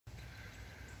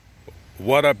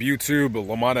What up, YouTube?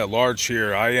 Lamont at Large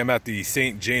here. I am at the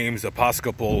St. James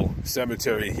Episcopal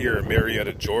Cemetery here in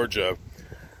Marietta, Georgia.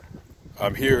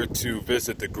 I'm here to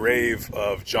visit the grave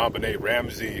of Jonbenet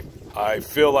Ramsey. I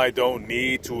feel I don't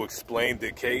need to explain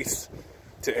the case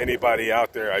to anybody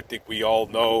out there. I think we all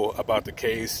know about the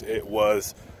case. It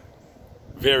was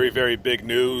very, very big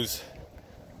news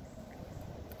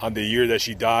on the year that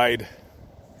she died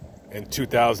in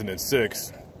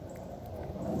 2006.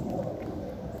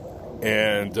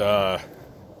 And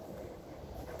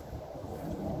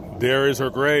there is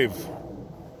her grave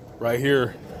right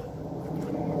here.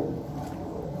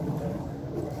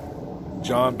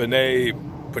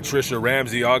 Jonbenet Patricia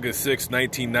Ramsey, August 6,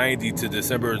 1990 to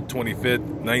December 25th,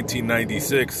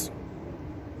 1996.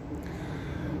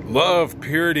 Love,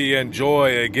 purity, and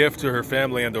joy, a gift to her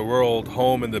family and the world,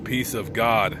 home in the peace of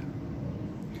God.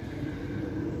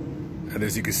 And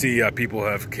as you can see, people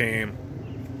have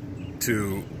came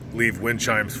to leave wind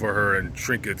chimes for her and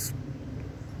trinkets.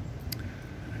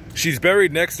 She's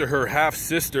buried next to her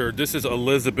half-sister. This is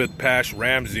Elizabeth Pash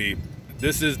Ramsey.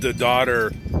 This is the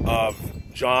daughter of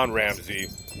John Ramsey.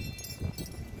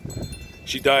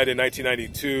 She died in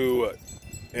 1992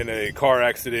 in a car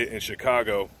accident in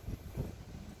Chicago.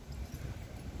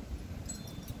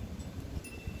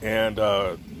 And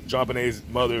Jonbenet's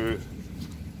mother,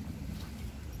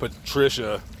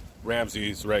 Patricia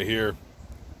Ramsey, is right here.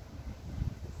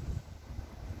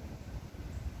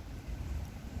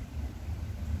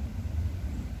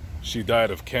 She died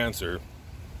of cancer.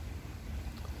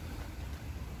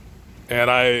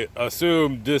 And I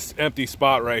assume this empty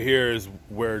spot right here is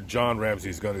where John Ramsey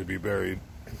is going to be buried.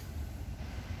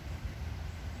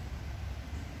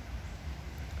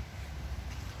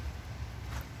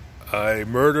 A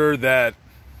murder that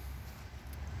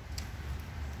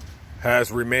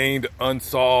has remained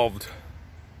unsolved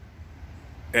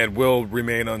and will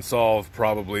remain unsolved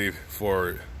probably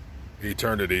for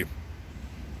eternity.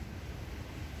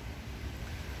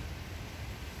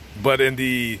 But in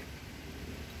the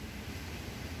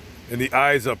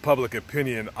eyes of public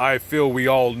opinion, I feel we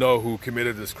all know who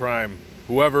committed this crime.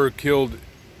 Whoever killed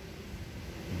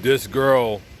this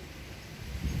girl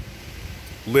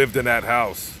lived in that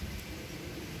house.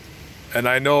 And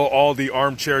I know all the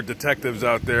armchair detectives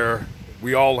out there,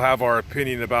 we all have our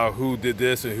opinion about who did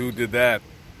this and who did that.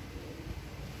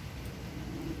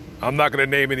 I'm not going to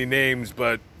name any names,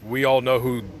 but we all know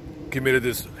who committed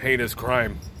this heinous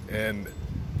crime. And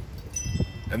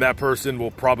that person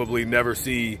will probably never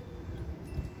see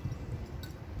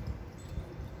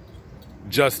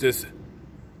justice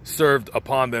served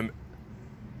upon them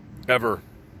ever.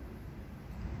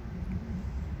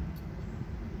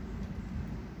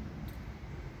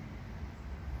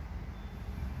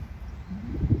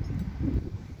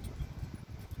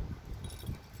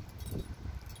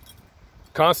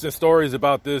 Constant stories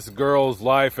about this girl's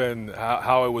life and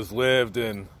how it was lived,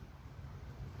 and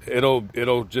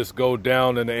it'll just go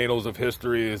down in the annals of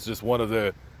history. It's just one of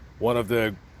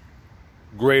the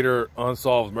greater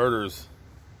unsolved murders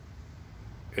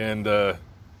in the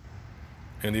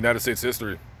United States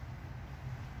history.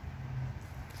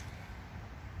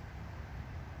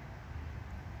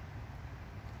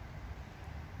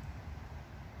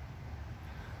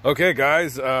 Okay,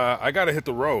 guys, I gotta hit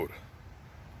the road.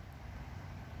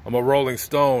 I'm a Rolling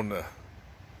Stone,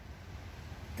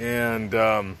 and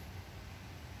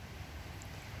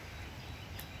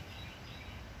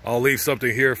I'll leave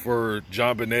something here for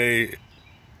Jonbenet,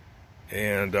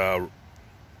 and all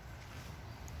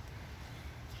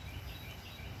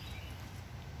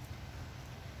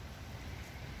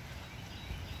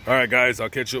right, guys, I'll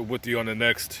catch up with you on the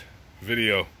next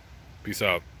video. Peace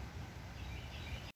out.